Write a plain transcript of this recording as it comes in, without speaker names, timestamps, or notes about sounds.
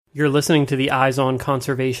You're listening to the Eyes on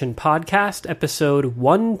Conservation podcast, episode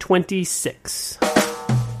 126.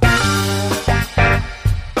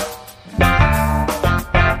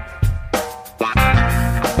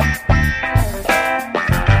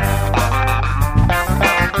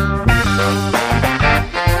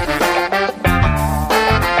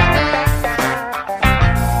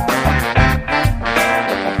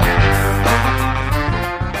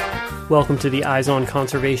 Welcome to the Eyes on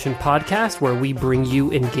Conservation podcast, where we bring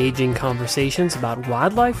you engaging conversations about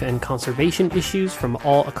wildlife and conservation issues from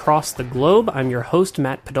all across the globe. I'm your host,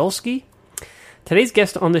 Matt Podolsky. Today's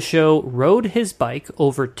guest on the show rode his bike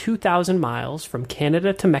over 2,000 miles from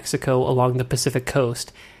Canada to Mexico along the Pacific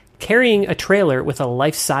coast, carrying a trailer with a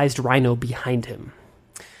life-sized rhino behind him.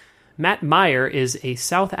 Matt Meyer is a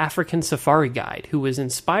South African safari guide who was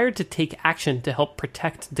inspired to take action to help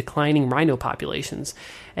protect declining rhino populations,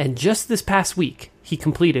 and just this past week, he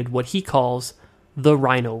completed what he calls the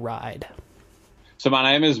Rhino Ride. So my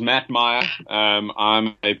name is Matt Meyer.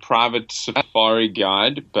 I'm a private safari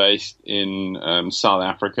guide based in South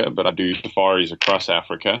Africa, but I do safaris across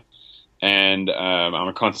Africa. And I'm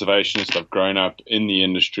a conservationist. I've grown up in the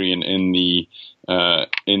industry and in the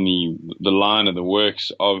line of the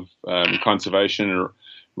works of conservation.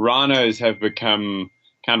 Rhinos have become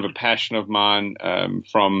kind of a passion of mine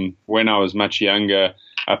from when I was much younger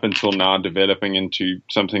up until now, developing into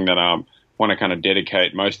something that I want to kind of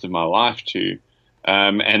dedicate most of my life to.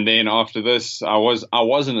 And then after this, I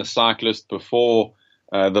wasn't a cyclist before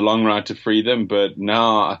the long ride to freedom, but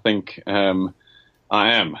now I think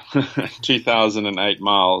I am. 2008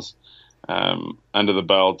 miles under the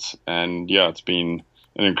belt, and yeah, it's been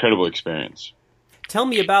an incredible experience. Tell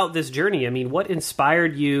me about this journey. I mean, what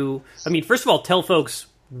inspired you? I mean, first of all, tell folks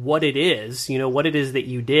what it is, what it is that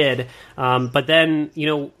you did, but then,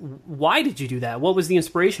 why did you do that? What was the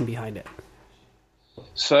inspiration behind it?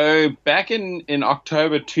 So back in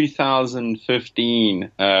October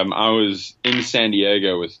 2015, I was in San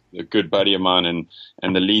Diego with a good buddy of mine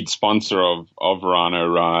and the lead sponsor of Rhino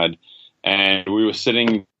Ride. And we were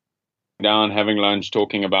sitting down having lunch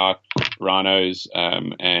talking about rhinos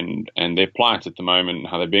and their plight at the moment, and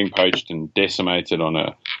how they're being poached and decimated on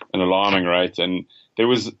an alarming rate. And there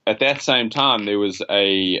was, at that same time, there was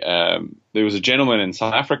a gentleman in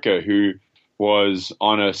South Africa who was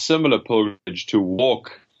on a similar pilgrimage to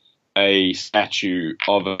walk a statue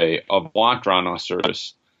of a white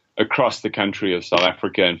rhinoceros across the country of South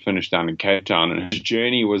Africa and finish down in Cape Town. And his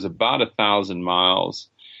journey was about 1,000 miles,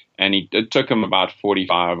 and it took him about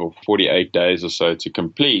 45 or 48 days or so to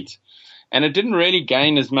complete. And it didn't really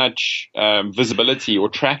gain as much visibility or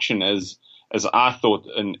traction as I thought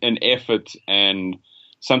an effort and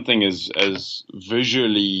something as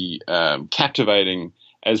visually captivating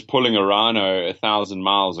as pulling a rhino 1,000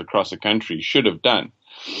 miles across a country should have done.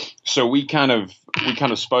 So we kind of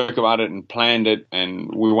spoke about it and planned it,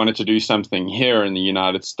 and we wanted to do something here in the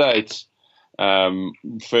United States.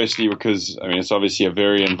 Firstly, because it's obviously a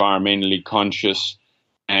very environmentally conscious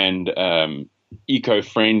and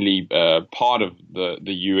eco-friendly part of the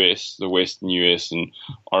U.S., the Western U.S. and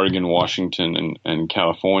Oregon, Washington, and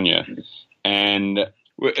California, and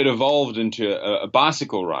it evolved into a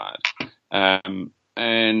bicycle ride.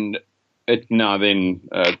 And it now then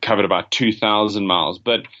covered about 2,000 miles.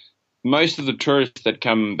 But most of the tourists that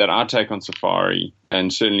I take on safari,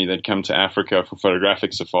 and certainly that come to Africa for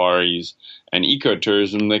photographic safaris and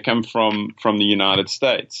ecotourism, they come from the United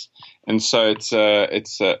States. And so it's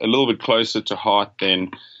a little bit closer to heart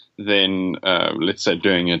than let's say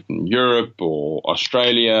doing it in Europe or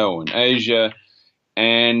Australia or in Asia.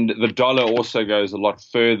 And the dollar also goes a lot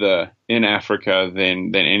further in Africa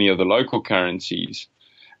than any of the local currencies.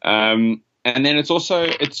 And then it's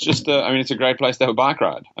a great place to have a bike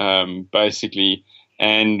ride, basically.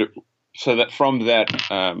 And so that from that,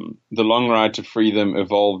 the long ride to freedom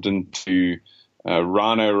evolved into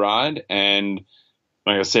Rhino Ride. And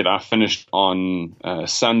like I said, I finished on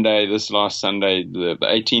this last Sunday, the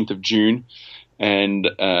 18th of June. And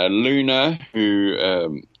Luna,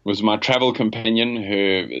 who was my travel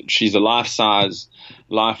companion, she's a life-size,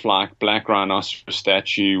 lifelike black rhinoceros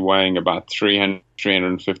statue weighing about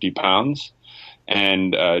 350 pounds.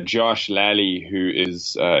 And Josh Lally,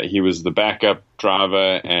 he was the backup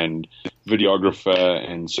driver and videographer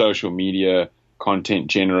and social media content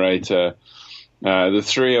generator. The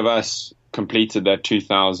three of us completed that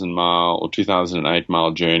 2,000-mile or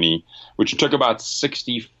 2008-mile journey, which took about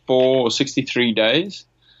 64 or 63 days.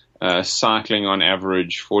 Cycling on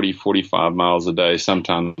average 40, 45 miles a day,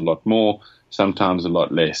 sometimes a lot more, sometimes a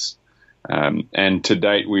lot less. And to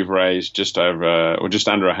date, we've raised just under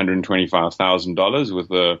 $125,000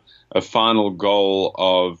 with a final goal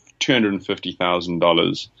of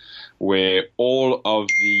 $250,000, where all of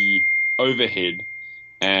the overhead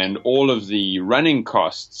and all of the running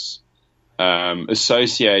costs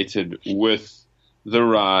associated with the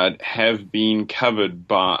ride have been covered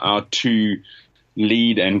by our two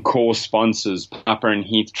lead and core sponsors, Piper and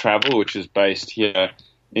Heath Travel, which is based here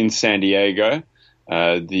in San Diego.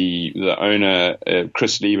 The owner,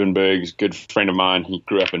 Chris Liebenberg's good friend of mine. He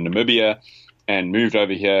grew up in Namibia and moved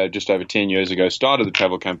over here just over 10 years ago, started the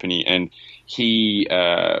travel company, and he's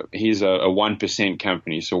a 1%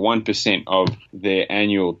 company. So 1% of their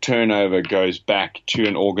annual turnover goes back to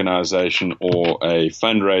an organization or a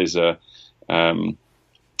fundraiser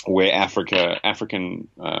where African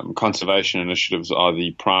conservation initiatives are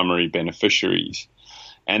the primary beneficiaries.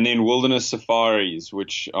 And then Wilderness Safaris,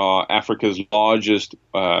 which are Africa's largest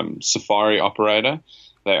safari operator.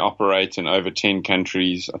 They operate in over 10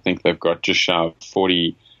 countries. I think they've got just shy of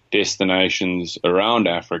 40 destinations around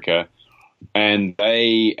Africa. And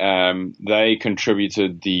they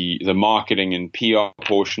contributed the marketing and PR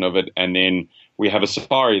portion of it. And then we have a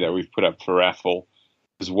safari that we've put up for raffle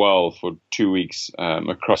as well for 2 weeks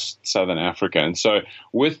across Southern Africa. And so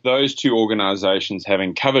with those two organizations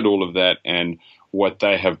having covered all of that and what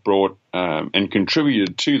they have brought and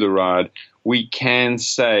contributed to the ride, we can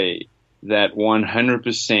say that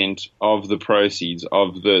 100% of the proceeds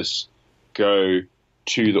of this go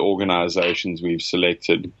to the organizations we've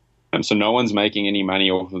selected. And so no one's making any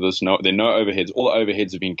money off of this. There are no overheads. All the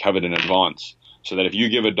overheads have been covered in advance, so that if you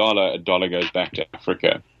give a dollar goes back to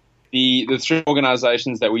Africa. The three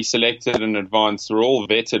organizations that we selected in advance were all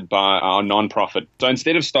vetted by our nonprofit. So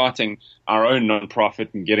instead of starting our own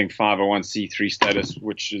nonprofit and getting 501c3 status,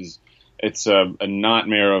 it's a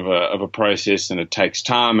nightmare of a process, and it takes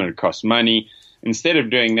time and it costs money. Instead of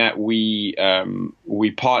doing that, we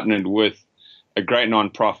partnered with a great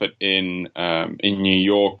nonprofit in New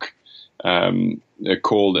York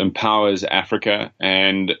called Empowers Africa,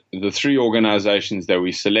 and the three organizations that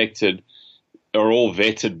we selected are all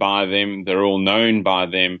vetted by them. They're all known by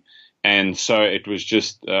them. And so it was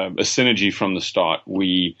just a synergy from the start.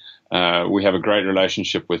 We have a great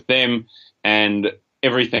relationship with them, and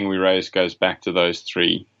everything we raise goes back to those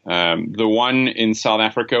three. The one in South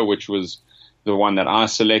Africa, which was the one that I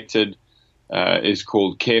selected, is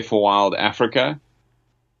called Care for Wild Africa.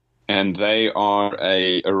 And they are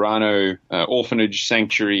a Rhino orphanage,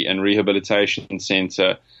 sanctuary, and rehabilitation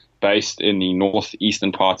center based in the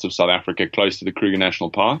northeastern parts of South Africa, close to the Kruger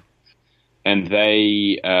National Park. And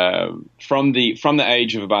they, from the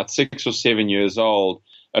age of about 6 or 7 years old,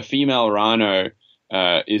 a female rhino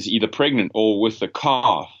is either pregnant or with a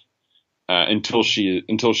calf until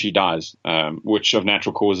she dies, which of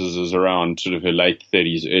natural causes is around sort of her late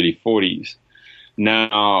 30s, early 40s.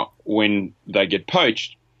 Now, when they get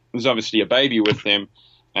poached, there's obviously a baby with them,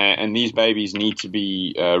 and these babies need to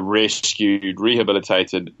be rescued,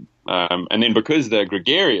 rehabilitated, and then because they're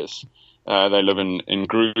gregarious, they live in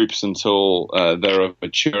groups until they're of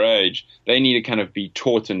mature age. They need to kind of be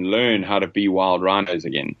taught and learn how to be wild rhinos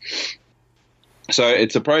again. So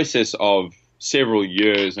it's a process of several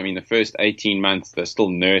years. I mean, the first 18 months, they're still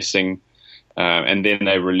nursing, and then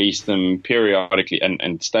they release them periodically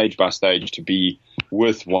and stage by stage to be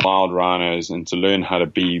with wild rhinos and to learn how to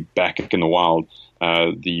be back in the wild,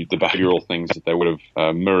 the behavioral things that they would have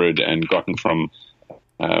mirrored and gotten from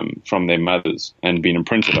their mothers and been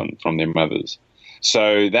imprinted on from their mothers.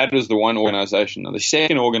 So that was the one organization. Now, the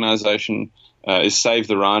second organization is Save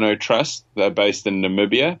the Rhino Trust. They're based in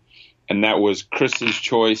Namibia, and that was Chris's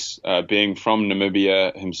choice, being from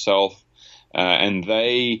Namibia himself. And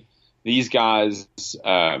these guys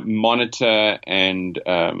monitor and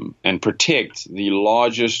protect the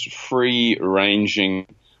largest free-ranging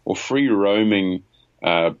or free-roaming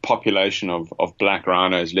population of black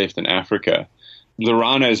rhinos left in Africa. The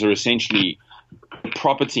rhinos are essentially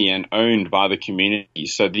property and owned by the community.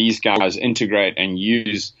 So these guys integrate and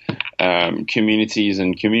use communities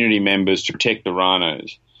and community members to protect the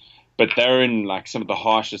rhinos. But they're in like some of the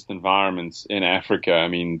harshest environments in Africa. I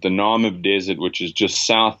mean, the Namib Desert, which is just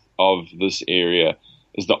south of this area,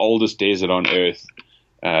 is the oldest desert on Earth.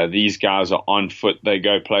 These guys are on foot. They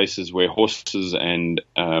go places where horses and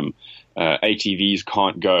ATVs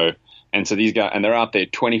can't go. And so these guys, and they're out there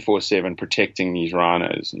 24/7 protecting these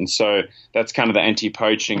rhinos. And so that's kind of the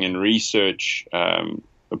anti-poaching and research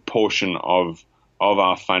portion of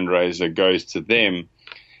our fundraiser goes to them.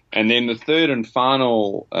 And then the third and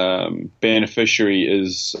final beneficiary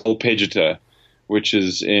is Olpejita, which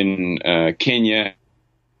is in Kenya.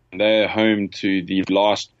 They're home to the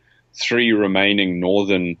last 3 remaining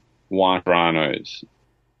northern white rhinos.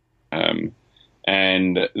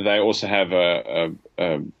 And they also have a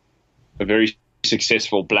very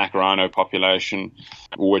successful black rhino population,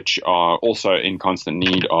 which are also in constant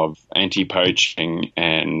need of anti-poaching,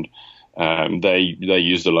 and they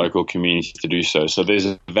use the local community to do so. So there's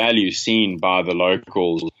a value seen by the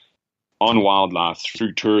locals on wildlife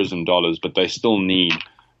through tourism dollars, but they still need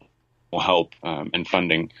more help and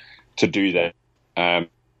funding to do that. And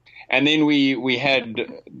then we had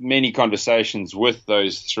many conversations with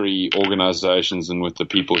those 3 organizations and with the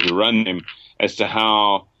people who run them as to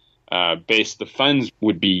how best the funds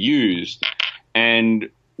would be used. And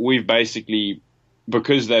we've basically,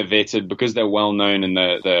 because they're vetted, because they're well known, and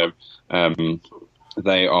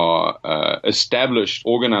they are established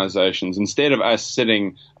organizations, instead of us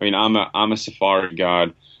sitting, I mean, I'm a safari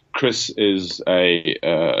guide. Chris is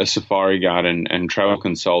a safari guide and travel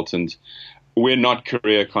consultant. We're not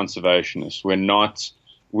career conservationists.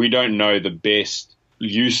 We don't know the best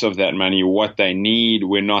use of that money, what they need.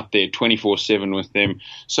 We're not there 24/7 with them.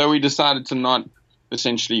 So we decided to not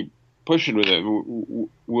essentially push it with it.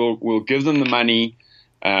 We'll give them the money,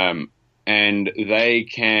 and they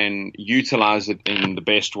can utilize it in the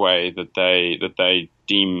best way that they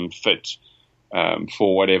deem fit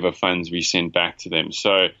for whatever funds we send back to them.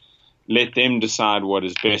 So let them decide what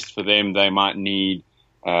is best for them. They might need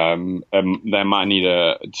to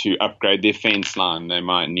upgrade their fence line. They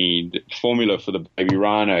might need formula for the baby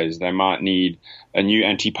rhinos. They might need a new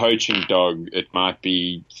anti-poaching dog. It might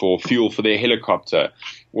be for fuel for their helicopter.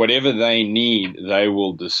 Whatever they need, they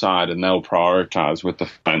will decide, and they'll prioritize with the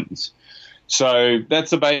funds. So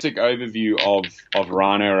that's a basic overview of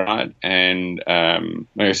Rhino Ride. And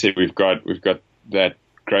like I said, we've got that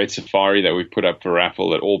great safari that we've put up for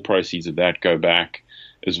raffle. That all proceeds of that go back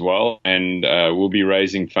as well, and we'll be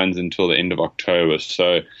raising funds until the end of October.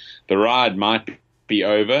 So the ride might be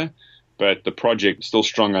over, but the project is still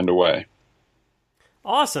strong underway.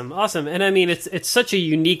 Awesome. And I mean, it's such a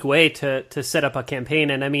unique way to set up a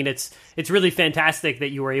campaign, and I mean, it's really fantastic that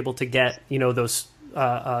you were able to get those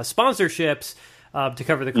sponsorships to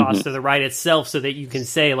cover the cost of the ride itself, so that you can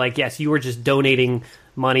say, like, yes, you were just donating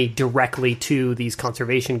money directly to these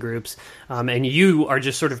conservation groups, and you are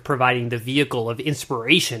just sort of providing the vehicle of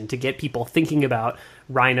inspiration to get people thinking about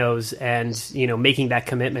rhinos, and making that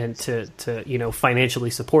commitment to financially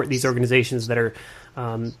support these organizations that are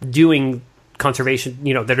doing conservation,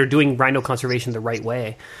 that are doing rhino conservation the right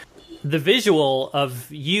way. The visual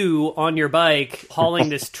of you on your bike hauling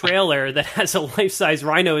this trailer that has a life-size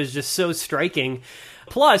rhino is just so striking.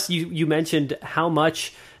 Plus, you mentioned how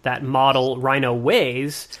much that model rhino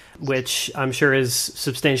weighs, which I'm sure is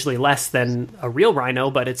substantially less than a real rhino,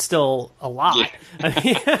 but it's still a lot.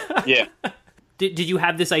 Yeah. Did you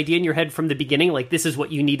have this idea in your head from the beginning? Like, this is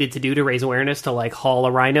what you needed to do to raise awareness to, like, haul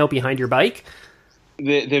a rhino behind your bike?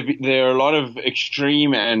 There are a lot of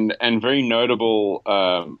extreme and very notable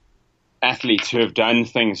athletes who have done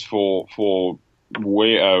things for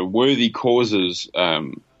worthy causes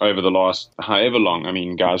over the last however long. I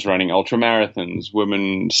mean, guys running ultra marathons,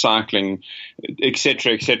 women cycling, et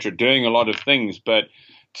cetera, doing a lot of things. But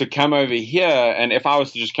to come over here, and if I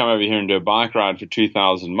was to just come over here and do a bike ride for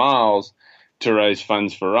 2,000 miles to raise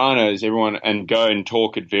funds for rhinos, everyone, and go and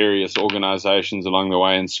talk at various organizations along the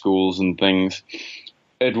way in schools and things,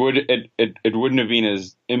 it wouldn't have been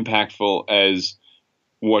as impactful as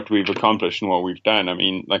what we've accomplished and what we've done. I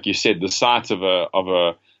mean, like you said, the sight of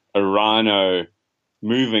a rhino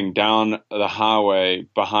moving down the highway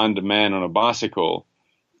behind a man on a bicycle,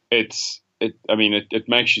 it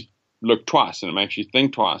makes you look twice, and it makes you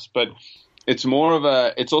think twice. But it's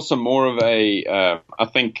also more of a I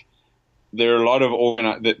think there are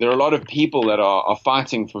a lot of people that are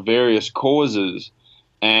fighting for various causes,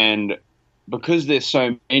 and because there's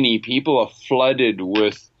so many, people are flooded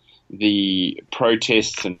with the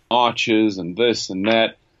protests and marches and this and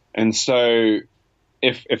that. And so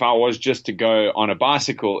if I was just to go on a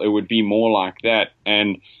bicycle, it would be more like that.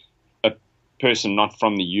 And a person not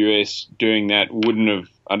from the US doing that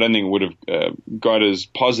I don't think would have got as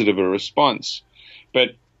positive a response.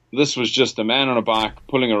 But this was just a man on a bike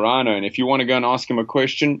pulling a rhino. And if you want to go and ask him a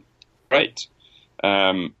question, great.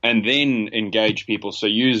 And then engage people. So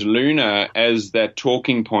use Luna as that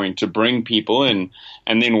talking point to bring people in,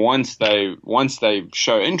 and then once they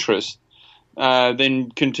show interest,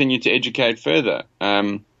 then continue to educate further.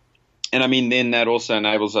 And I mean, then that also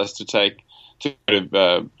enables us to go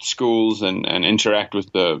to schools and interact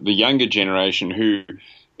with the younger generation, who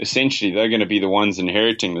essentially they're going to be the ones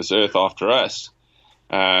inheriting this earth after us.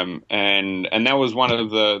 And that was one of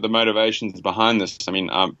the motivations behind this. I mean,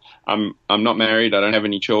 I'm not married. I don't have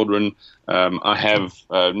any children. I have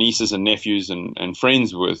nieces and nephews and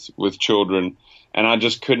friends with children, and I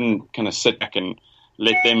just couldn't kind of sit back and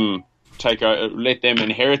let them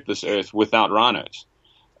inherit this earth without rhinos.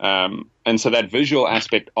 And so that visual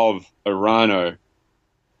aspect of a rhino,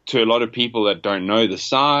 to a lot of people that don't know the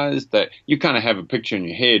size, that you kind of have a picture in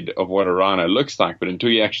your head of what a rhino looks like, but until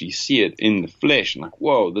you actually see it in the flesh, and like,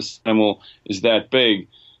 whoa, this animal is that big,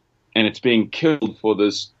 and it's being killed for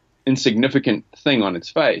this insignificant thing on its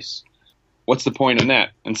face. What's the point in that?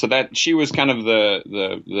 And so that she was kind of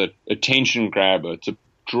the attention grabber to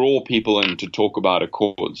draw people in to talk about a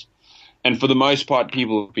cause. And for the most part,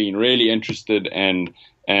 people have been really interested and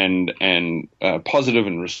positive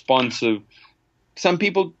and responsive. Some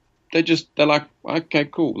people, they're like, okay,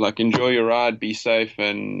 cool, like enjoy your ride, be safe,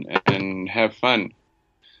 and have fun.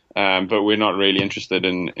 But we're not really interested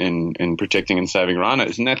in protecting and saving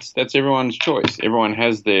rhinos, and that's everyone's choice. Everyone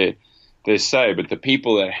has their say, but the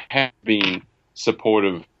people that have been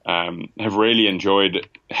supportive have really enjoyed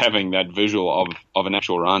having that visual of an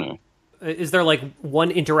actual rhino. Is there like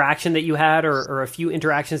one interaction that you had, or a few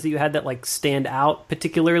interactions that you had that like stand out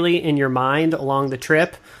particularly in your mind along the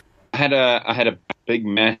trip? I had a big,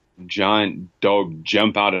 massive, giant dog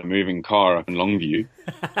jump out of a moving car up in Longview.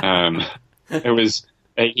 It was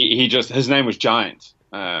his name was Giant,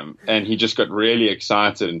 and he just got really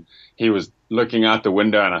excited, and he was looking out the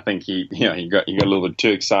window, and I think he got a little bit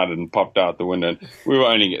too excited and popped out the window.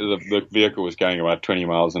 The vehicle was going about 20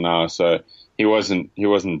 miles an hour, so he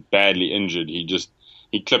wasn't badly injured.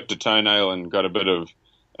 He clipped a toenail and got a bit of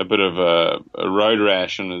a road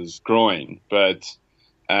rash on his groin, but.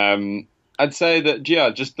 I'd say that,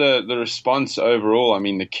 just the response overall. I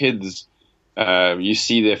mean, the kids, you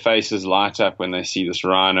see their faces light up when they see this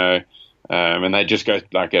rhino, and they just go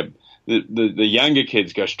like the younger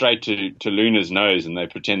kids go straight to Luna's nose and they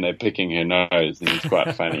pretend they're picking her nose, and it's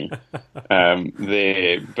quite funny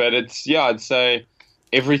there. But it's, I'd say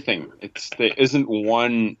everything. There isn't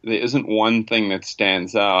one thing that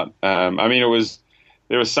stands out. I mean,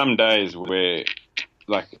 there were some days where,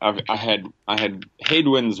 like I had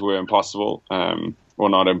headwinds were impossible, or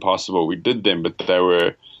not impossible. We did them, but they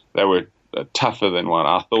were tougher than what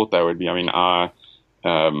I thought they would be. I mean,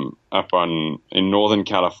 up in Northern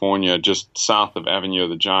California, just south of Avenue of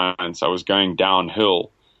the Giants, I was going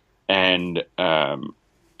downhill, and I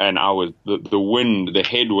was the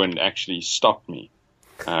headwind actually stopped me.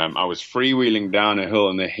 I was freewheeling down a hill,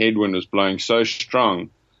 and the headwind was blowing so strong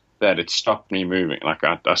that it stopped me moving. Like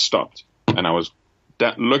I stopped, and I was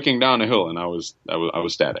looking down a hill, and I was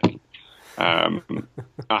static. I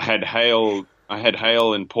had hail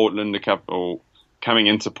in Portland, a couple coming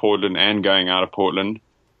into Portland and going out of Portland,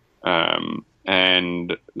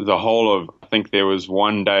 and the whole of, I think there was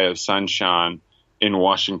one day of sunshine in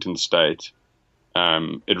Washington State.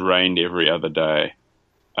 It rained every other day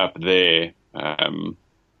up there, and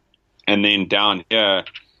then down here,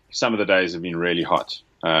 some of the days have been really hot.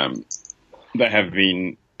 They have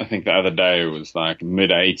been. I think the other day it was like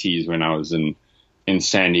mid-80s when I was in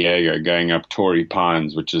San Diego going up Torrey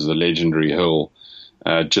Pines, which is a legendary hill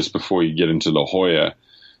just before you get into La Jolla.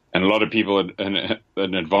 And a lot of people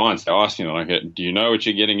in advance, they asked me, like, do you know what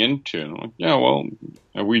you're getting into? And I'm like, yeah, well,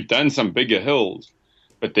 we've done some bigger hills,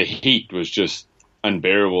 but the heat was just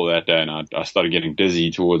unbearable that day. And I started getting dizzy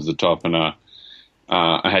towards the top, and I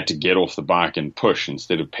had to get off the bike and push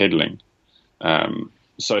instead of pedaling.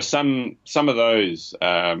 So some of those,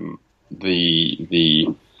 the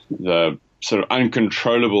sort of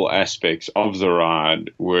uncontrollable aspects of the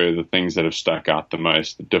ride were the things that have stuck out the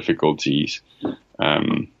most, the difficulties.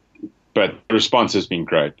 But the response has been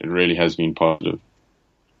great. It really has been positive.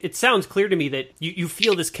 It sounds clear to me that you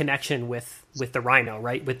feel this connection with the rhino,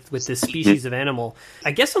 right? With this species of animal.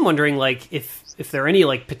 I guess I'm wondering, like, if there are any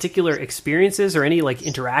like particular experiences or any like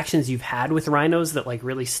interactions you've had with rhinos that like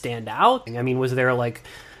really stand out. I mean, was there like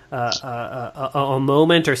a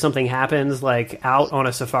moment or something happens like out on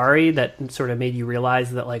a safari that sort of made you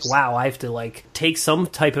realize that like, wow, I have to like take some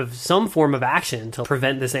form of action to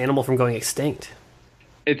prevent this animal from going extinct?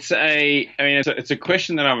 It's a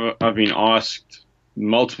question that I've been asked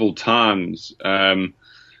multiple times, but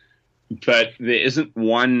there isn't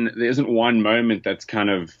one moment that's kind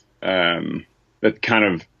of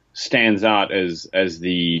stands out as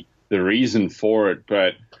the reason for it,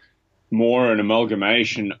 but more an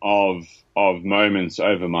amalgamation of moments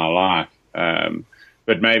over my life.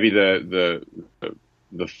 But maybe the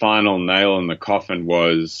final nail in the coffin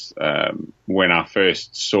was when I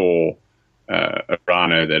first saw a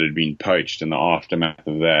rhino that had been poached in the aftermath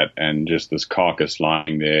of that, and just this carcass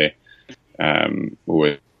lying there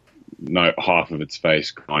with half of its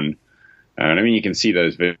face gone. And I mean, you can see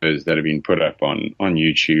those videos that have been put up on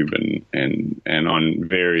YouTube and on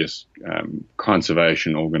various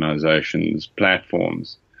conservation organizations'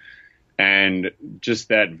 platforms. And just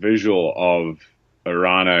that visual of a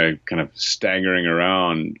rhino kind of staggering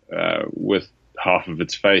around with half of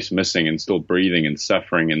its face missing and still breathing and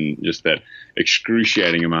suffering, and just that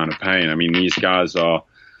excruciating amount of pain. I mean, these guys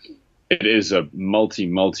it is a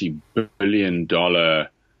multi-billion dollar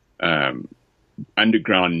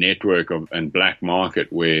underground network and black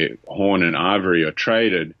market where horn and ivory are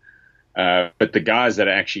traded. But the guys that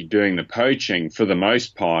are actually doing the poaching, for the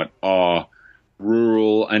most part, are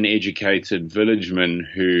rural, uneducated villagemen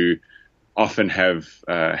who often have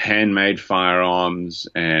handmade firearms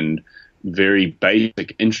and very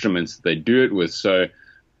basic instruments that they do it with. So,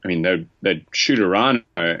 I mean, they'd shoot a rhino,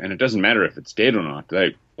 and it doesn't matter if it's dead or not.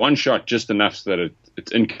 They one shot just enough so that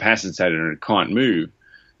it's incapacitated and it can't move,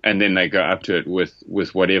 and then they go up to it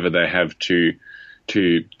with whatever they have to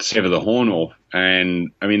sever the horn off.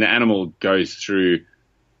 And I mean, the animal goes through,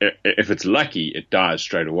 if it's lucky, it dies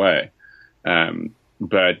straight away.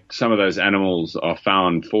 But some of those animals are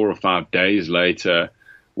found 4 or 5 days later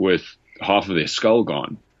with half of their skull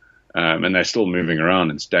gone, and they're still moving around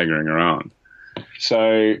and staggering around.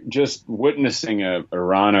 So just witnessing a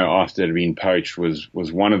rhino after it had been poached was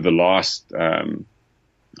one of the last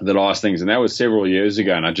things, and that was several years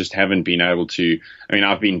ago, and I just haven't been able to. I mean,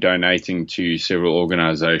 I've been donating to several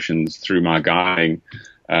organizations through my guiding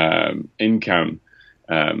income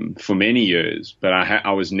for many years, but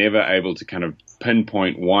I was never able to kind of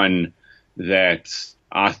pinpoint one that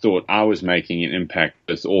I thought I was making an impact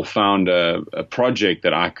with, or found a project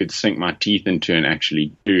that I could sink my teeth into and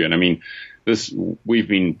actually do. And I mean, we've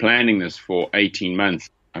been planning this for 18 months.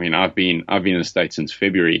 I mean, I've been in the States since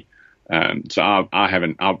February. So I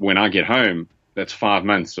haven't, when I get home, that's 5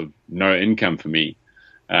 months of no income for me.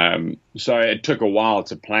 So it took a while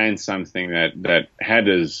to plan something that had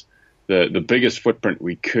as the biggest footprint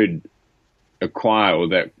we could acquire, or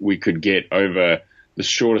that we could get over the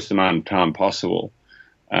shortest amount of time possible.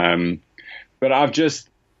 But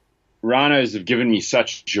rhinos have given me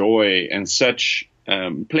such joy and such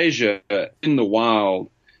pleasure in the wild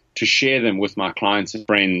to share them with my clients and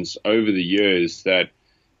friends over the years, that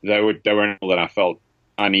they were an animal that I felt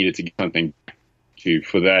I needed to give something to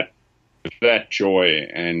for that joy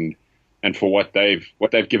and for what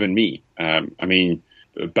they've given me. I mean,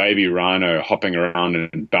 a baby rhino hopping around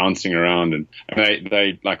and bouncing around, and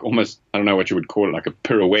they like almost, I don't know what you would call it, like a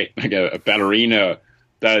pirouette, like a ballerina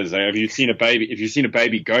does. If you've seen a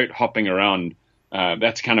baby goat hopping around,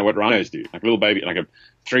 that's kind of what rhinos do. Like a little baby, like a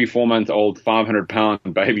 3-4 month old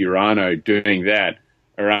 500-pound baby rhino doing that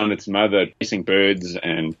around its mother, chasing birds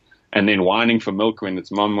and then whining for milk when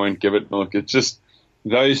its mom won't give it milk. It's just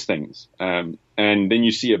those things. And then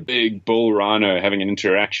you see a big bull rhino having an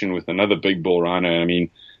interaction with another big bull rhino. I mean,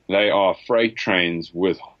 they are freight trains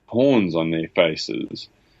with horns on their faces,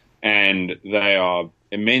 and they are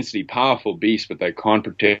immensely powerful beasts, but they can't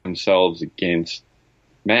protect themselves against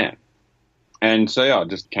man. And so, yeah, I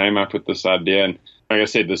just came up with this idea. And like I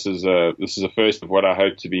said, this is a first of what I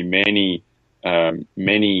hope to be many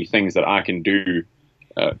things that I can do,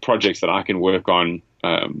 projects that I can work on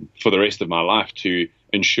for the rest of my life to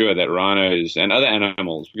ensure that rhinos and other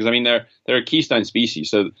animals, because I mean they're a keystone species.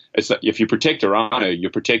 So it's like, if you protect a rhino,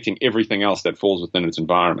 you're protecting everything else that falls within its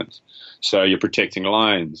environment. So you're protecting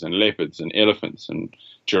lions and leopards and elephants and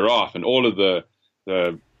giraffe and all of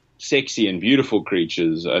the sexy and beautiful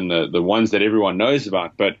creatures and the ones that everyone knows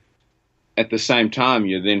about. But at the same time,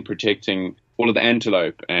 you're then protecting all of the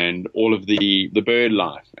antelope and all of the bird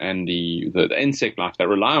life and the insect life that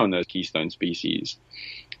rely on those keystone species.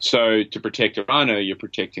 So to protect a rhino, you're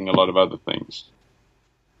protecting a lot of other things.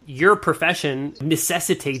 Your profession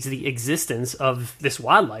necessitates the existence of this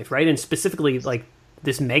wildlife, right? And specifically, like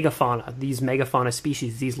these megafauna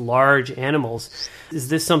species, these large animals. Is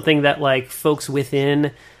this something that like folks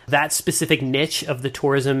within that specific niche of the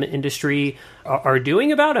tourism industry are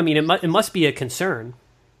doing about? I mean, it must be a concern.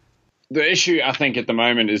 The issue, I think, at the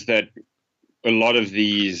moment is that a lot of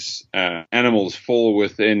these animals fall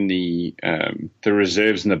within the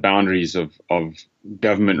reserves and the boundaries of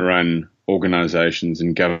government-run organizations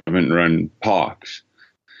and government-run parks.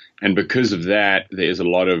 And because of that, there's a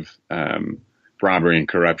lot of bribery and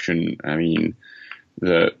corruption. I mean,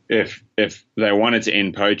 if they wanted to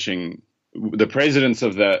end poaching, the presidents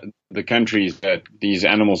of the countries that these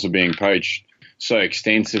animals are being poached so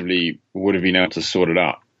extensively would have been able to sort it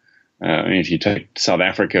out. If you take South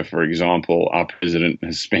Africa, for example, our president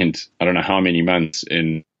has spent, I don't know how many months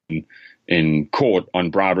in court on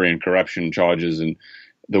bribery and corruption charges, and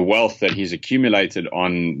the wealth that he's accumulated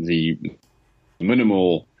on the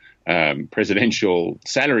minimal presidential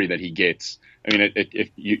salary that he gets. I mean, if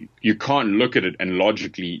you can't look at it and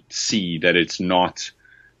logically see that it's not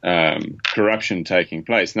corruption taking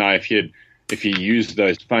place. Now, if you use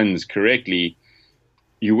those funds correctly,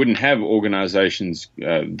 you wouldn't have organizations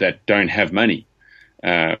that don't have money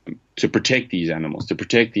to protect these animals, to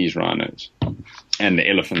protect these rhinos and the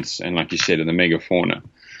elephants, and like you said, the megafauna.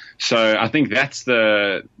 So I think that's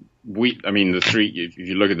the three. If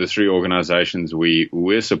you look at the three organizations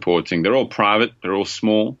we're supporting, they're all private, they're all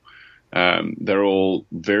small, they're all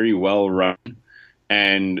very well run,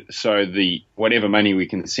 and so the whatever money we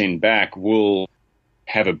can send back will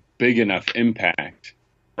have a big enough impact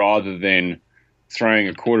rather than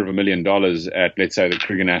throwing $250,000 at, let's say, the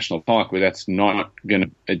Kruger National Park, where that's not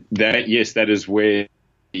going to. That is where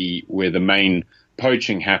the main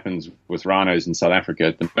poaching happens with rhinos in South Africa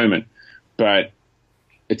at the moment, but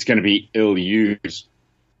it's going to be ill used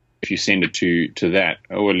if you send it to that,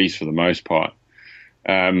 or at least for the most part.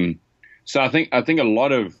 So I think a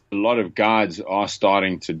lot of guides are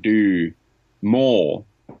starting to do more,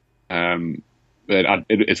 but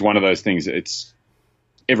it's one of those things.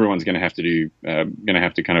 Everyone's going to have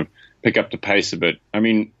to kind of pick up the pace a bit. I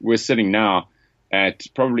mean, we're sitting now at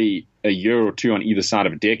probably a year or two on either side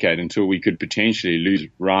of a decade until we could potentially lose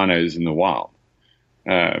rhinos in the wild.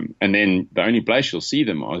 And then the only place you'll see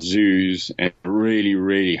them are zoos and really,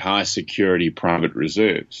 really high security private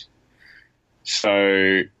reserves.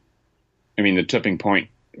 So, I mean, the tipping point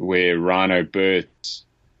where rhino births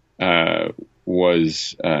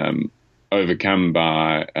was overcome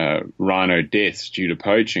by rhino deaths due to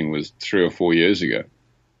poaching was 3 or 4 years ago.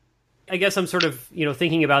 I guess I'm sort of,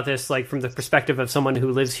 thinking about this like from the perspective of someone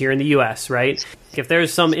who lives here in the U.S., right? If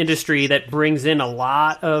there's some industry that brings in a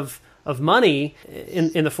lot of money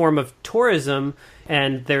in the form of tourism,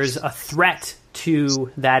 and there's a threat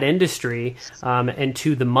to that industry and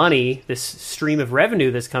to the money, this stream of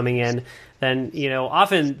revenue that's coming in, then,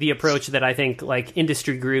 often the approach that I think like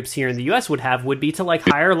industry groups here in the U.S. would be to like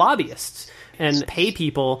hire lobbyists and pay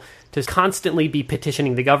people to constantly be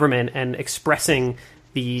petitioning the government and expressing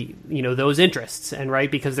those interests. And right,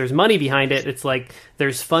 because there's money behind it, it's like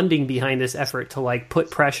there's funding behind this effort to like put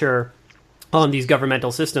pressure on these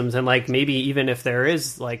governmental systems. And like maybe even if there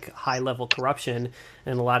is like high level corruption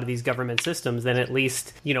in a lot of these government systems, then at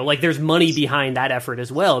least like there's money behind that effort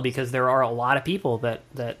as well, because there are a lot of people that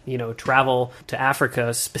travel to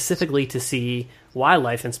Africa specifically to see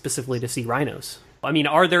wildlife and specifically to see rhinos. I mean,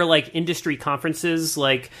 are there like industry conferences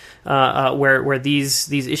like where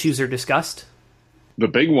these issues are discussed? The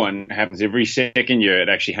big one happens every second year. It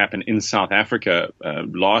actually happened in South Africa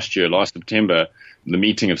last September, the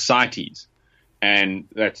meeting of CITES. And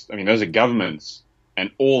those are governments, and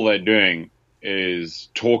all they're doing is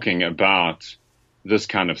talking about this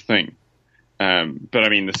kind of thing. But I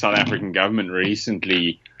mean, the South African government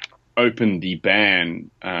recently opened the ban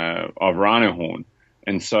of rhino horn.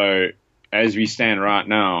 And so as we stand right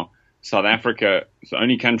now, South Africa is the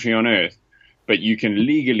only country on earth, but you can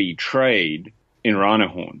legally trade in rhino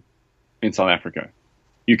horn in South Africa.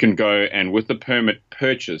 You can go and with the permit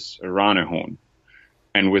purchase a rhino horn,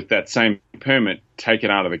 and with that same permit, take it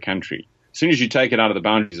out of the country. As soon as you take it out of the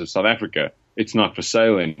boundaries of South Africa, it's not for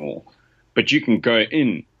sale anymore. But you can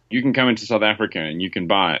come into South Africa and you can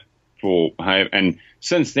buy it and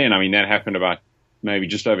since then, I mean, that happened about maybe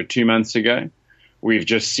just over 2 months ago. We've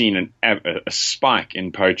just seen a spike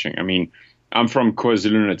in poaching. I mean, I'm from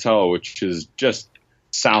KwaZulu-Natal, which is just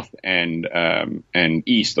south and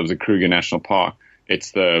east of the Kruger National Park.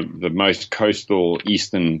 It's the most coastal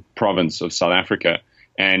eastern province of South Africa.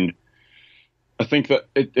 And I think that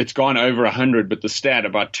it's gone over 100, but the stat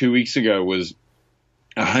about 2 weeks ago was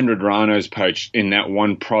 100 rhinos poached in that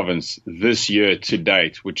one province this year to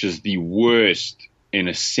date, which is the worst in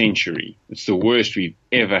a century. It's the worst we've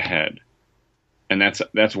ever had. And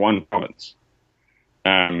that's one province.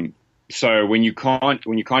 So when you can't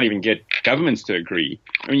even get governments to agree,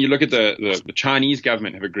 I mean, you look at the Chinese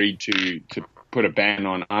government have agreed to put a ban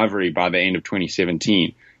on ivory by the end of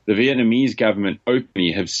 2017. The Vietnamese government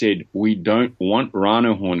openly have said, we don't want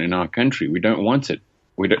rhino horn in our country. We don't want it.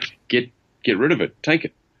 We don't get rid of it. Take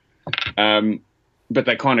it. But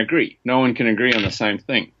they can't agree. No one can agree on the same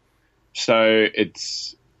thing. So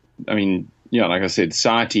like I said,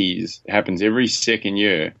 CITES happens every second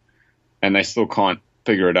year, and they still can't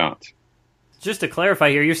figure it out. Just to clarify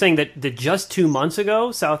here, you're saying that just 2 months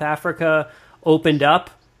ago, South Africa opened up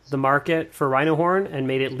the market for rhino horn and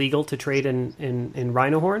made it legal to trade in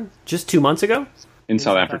rhino horn just 2 months ago? In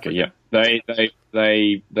South Africa, yeah.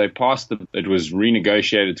 They passed it was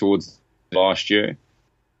renegotiated towards last year,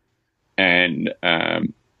 and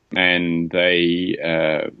they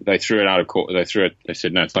threw it out of court. They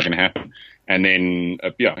said no, it's not going to happen. And then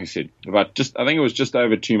I said I think it was just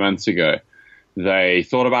over 2 months ago, they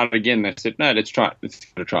thought about it again. They said no, let's try it. Let's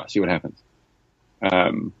give it a try, see what happens.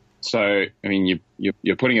 So I mean,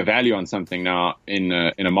 you're putting a value on something now in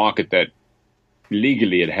a market that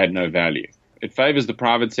legally it had no value. It favors the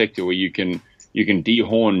private sector where you can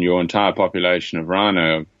dehorn your entire population of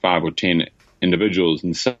rhino, 5 or 10 individuals,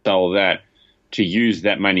 and sell that to use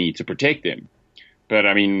that money to protect them. But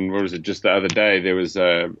I mean, what was it? Just the other day, there was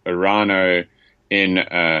a rhino in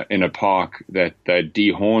a park that they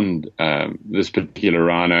dehorned this particular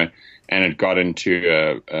rhino, and it got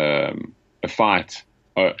into a fight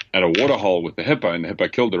at a waterhole with the hippo, and the hippo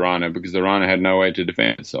killed the rhino because the rhino had no way to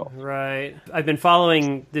defend itself. Right. I've been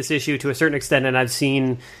following this issue to a certain extent, and I've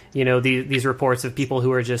seen, these reports of people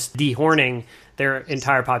who are just dehorning their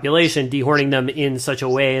entire population, dehorning them in such a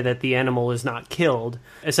way that the animal is not killed.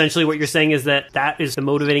 Essentially, what you're saying is that is the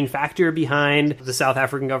motivating factor behind the South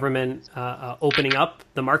African government opening up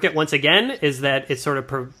the market once again, is that it sort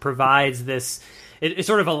of provides this. It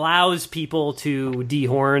sort of allows people to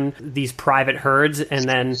dehorn these private herds and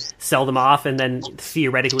then sell them off and then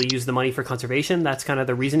theoretically use the money for conservation. That's kind of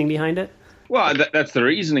the reasoning behind it? Well, that's the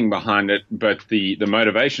reasoning behind it, but the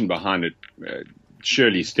motivation behind it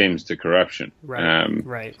surely stems to corruption. Right,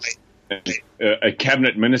 right. A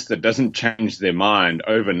cabinet minister doesn't change their mind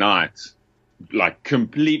overnight, like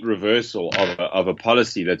complete reversal of a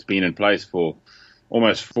policy that's been in place for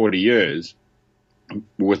almost 40 years.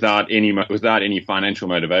 Without any financial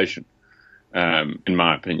motivation, in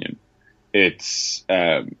my opinion, it's.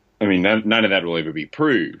 I mean, none of that will ever be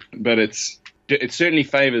proved, but it certainly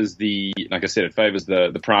favors like I said, it favors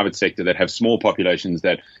the private sector that have small populations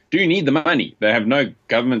that do need the money. They have no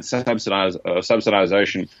government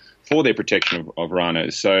subsidization for their protection of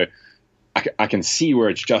rhinos. So I can see where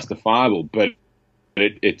it's justifiable, but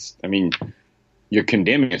it's. I mean, you're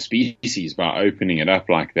condemning a species by opening it up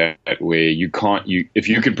like that, where if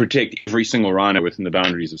you could protect every single rhino within the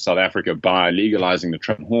boundaries of South Africa by legalizing the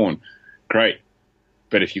trim horn, great.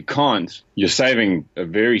 But if you can't, you're saving a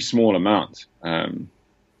very small amount.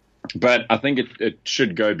 But I think it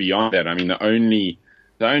should go beyond that. I mean, the only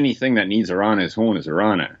thing that needs a rhino's horn is a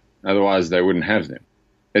rhino. Otherwise, they wouldn't have them.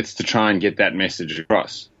 It's to try and get that message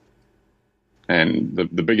across. And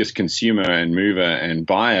the biggest consumer and mover and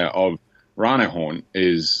buyer of rhino horn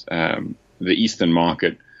is the Eastern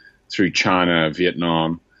market through China,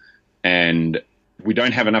 Vietnam, and we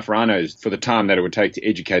don't have enough rhinos for the time that it would take to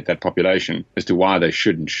educate that population as to why they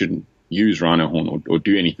should and shouldn't use rhino horn or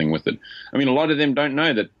do anything with it. I mean, a lot of them don't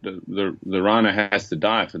know that the rhino has to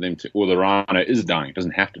die for them to, or the rhino is dying. It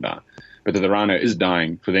doesn't have to die, but that the rhino is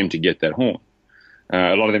dying for them to get that horn.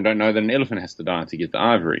 A lot of them don't know that an elephant has to die to get the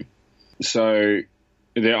ivory. So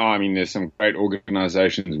there's some great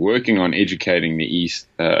organizations working on educating the East.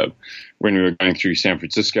 When we were going through San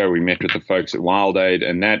Francisco, we met with the folks at Wild Aid,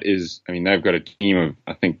 and they've got a team of,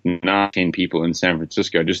 I think, 10 people in San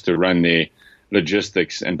Francisco just to run their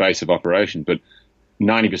logistics and base of operation. But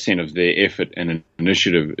 90% of their effort and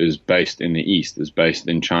initiative is based in the East, is based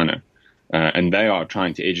in China. And they are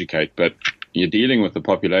trying to educate, but you're dealing with a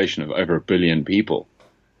population of over 1 billion people.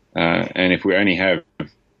 And if we only have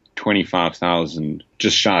 25,000,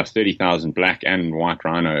 just shy of 30,000 black and white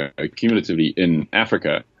rhino cumulatively in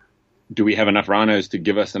Africa, do we have enough rhinos to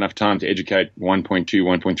give us enough time to educate 1.2,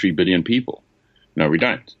 1.3 billion people? No, we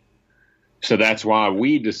don't. So that's why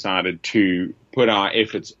we decided to put our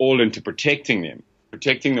efforts all into protecting them,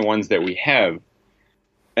 protecting the ones that we have.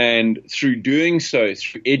 And through doing so,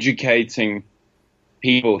 through educating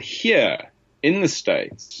people here in the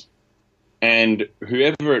States, and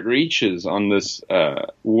whoever it reaches on this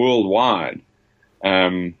worldwide,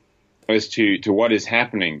 as to what is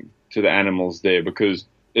happening to the animals there, because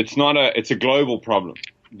it's a global problem.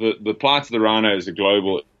 The plight of the rhino is a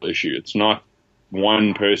global issue. It's not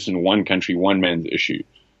one person, one country, one man's issue.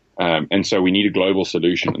 And so we need a global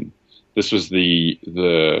solution. And this was the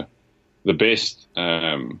best,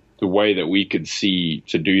 the way that we could see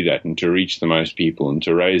to do that and to reach the most people and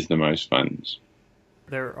to raise the most funds.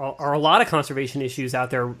 There are a lot of conservation issues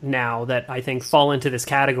out there now that I think fall into this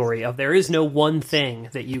category of there is no one thing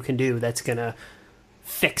that you can do that's going to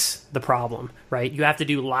fix the problem, right? You have to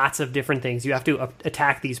do lots of different things. You have to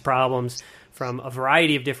attack these problems from a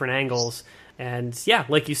variety of different angles. And yeah,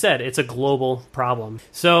 like you said, it's a global problem.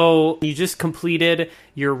 So you just completed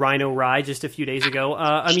your Rhino ride just a few days ago.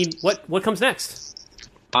 What comes next?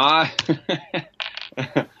 I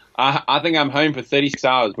think I'm home for 36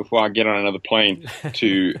 hours before I get on another plane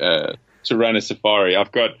to run a safari.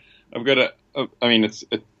 I've got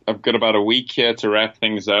about a week here to wrap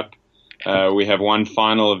things up. We have one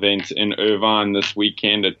final event in Irvine this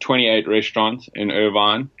weekend at 28 Restaurant in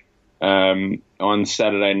Irvine on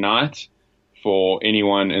Saturday night for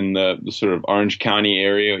anyone in the sort of Orange County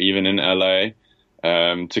area or even in LA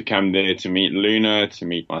to come there to meet Luna, to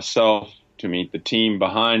meet myself, to meet the team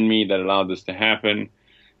behind me that allowed this to happen.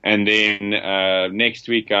 And then next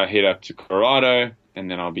week I head up to Colorado,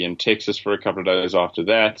 and then I'll be in Texas for a couple of days after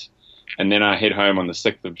that. And then I head home on the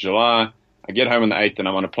 6th of July. I get home on the 8th, and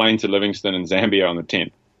I'm on a plane to Livingston in Zambia on the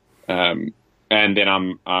 10th. And then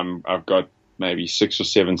I've got maybe 6 or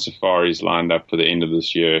 7 safaris lined up for the end of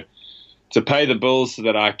this year to pay the bills so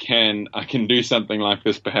that I can do something like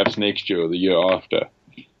this perhaps next year or the year after.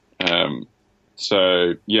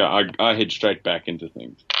 So yeah, I head straight back into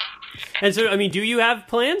things. And so, do you have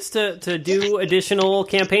plans to do additional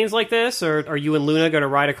campaigns like this, or are you and Luna going to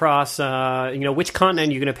ride across? Which continent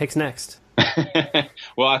are you going to pick next?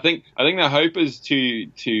 Well, I think the hope is to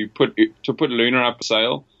put Luna up for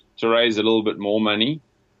sale to raise a little bit more money,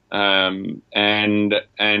 and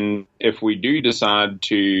if we do decide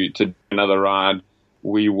to do another ride,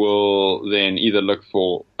 we will then either look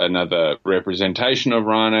for another representation of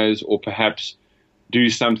rhinos or perhaps do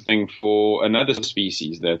something for another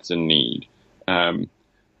species that's in need.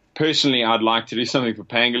 Personally, I'd like to do something for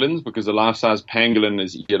pangolins because a life-size pangolin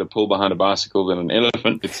is easier to pull behind a bicycle than an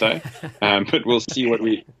elephant, let's say. But let's see what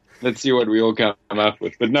we all come up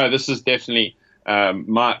with. But no, this is definitely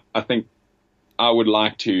I think I would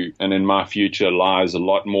like to, and in my future lies a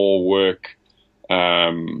lot more work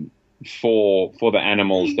for the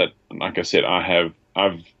animals that, like I said, I've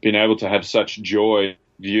been able to have such joy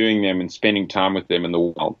viewing them and spending time with them in the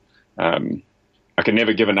wild. I can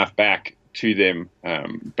never give enough back to them,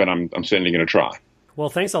 but I'm certainly going to try. Well,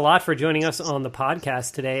 thanks a lot for joining us on the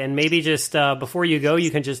podcast today. And maybe just before you go,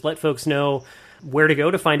 you can just let folks know where to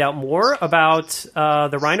go to find out more about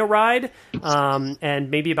the Rhino Ride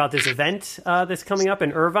and maybe about this event that's coming up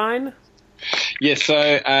in Irvine. Yes, so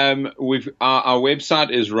our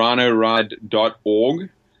website is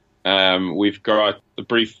rhinoride.org. We've got a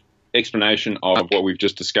brief explanation of what we've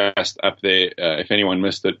just discussed up there. If anyone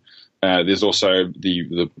missed it, there's also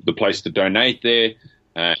the place to donate there,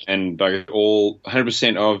 and all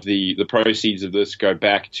 100% of the proceeds of this go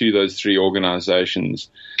back to those 3 organizations.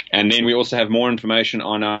 And then we also have more information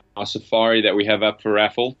on our safari that we have up for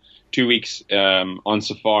raffle. 2 weeks on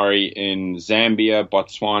safari in Zambia,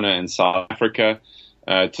 Botswana, and South Africa,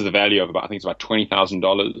 to the value of about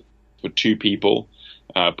 $20,000 for 2 people,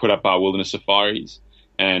 put up our wilderness safaris.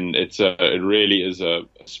 And it really is a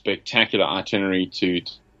spectacular itinerary to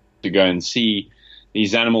go and see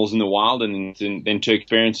these animals in the wild and then to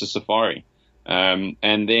experience a safari. And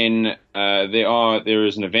then there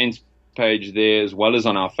is an events page there as well as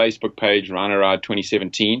on our Facebook page, Rhino Ride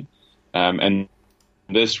 2017. And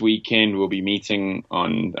this weekend we'll be meeting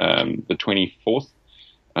on the 24th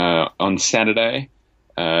on Saturday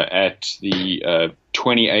at the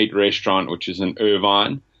 28 Restaurant, which is in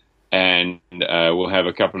Irvine. And we'll have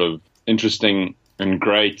a couple of interesting and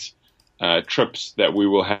great trips that we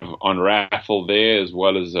will have on raffle there, as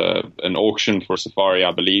well as an auction for a safari,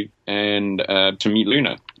 I believe, and to meet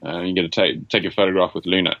Luna. You get to take a photograph with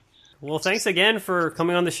Luna. Well, thanks again for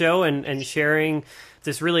coming on the show and sharing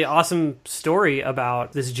this really awesome story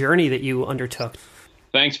about this journey that you undertook.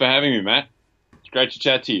 Thanks for having me, Matt. It's great to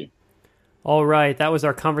chat to you. All right, that was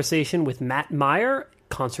our conversation with Matt Meyer,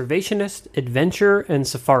 conservationist, adventure, and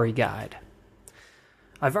safari guide.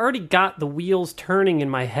 I've already got the wheels turning in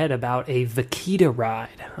my head about a vaquita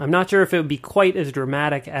ride. I'm not sure if it would be quite as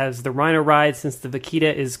dramatic as the Rhino ride since the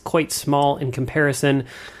vaquita is quite small in comparison,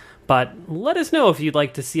 but let us know if you'd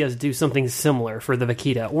like to see us do something similar for the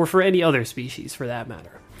vaquita or for any other species for that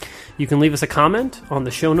matter. You can leave us a comment on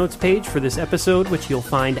the show notes page for this episode, which you'll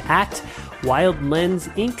find at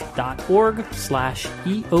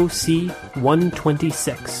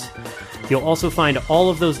wildlensinc.org/EOC126. You'll also find all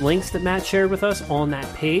of those links that Matt shared with us on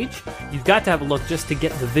that page. You've got to have a look just to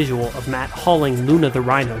get the visual of Matt hauling Luna the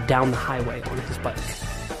Rhino down the highway on his bike.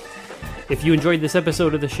 If you enjoyed this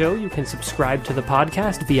episode of the show, you can subscribe to the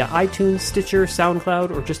podcast via iTunes, Stitcher,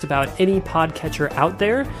 SoundCloud, or just about any podcatcher out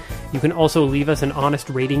there. You can also leave us an honest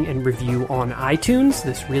rating and review on iTunes.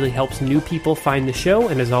 This really helps new people find the show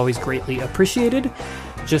and is always greatly appreciated.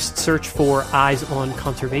 Just search for Eyes on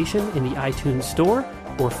Conservation in the iTunes store,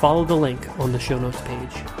 or follow the link on the show notes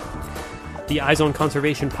page. The Eyes on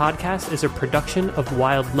Conservation podcast is a production of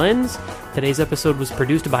Wild Lens. Today's episode was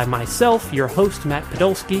produced by myself, your host, Matt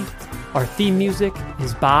Podolsky. Our theme music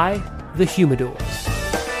is by The Humidors.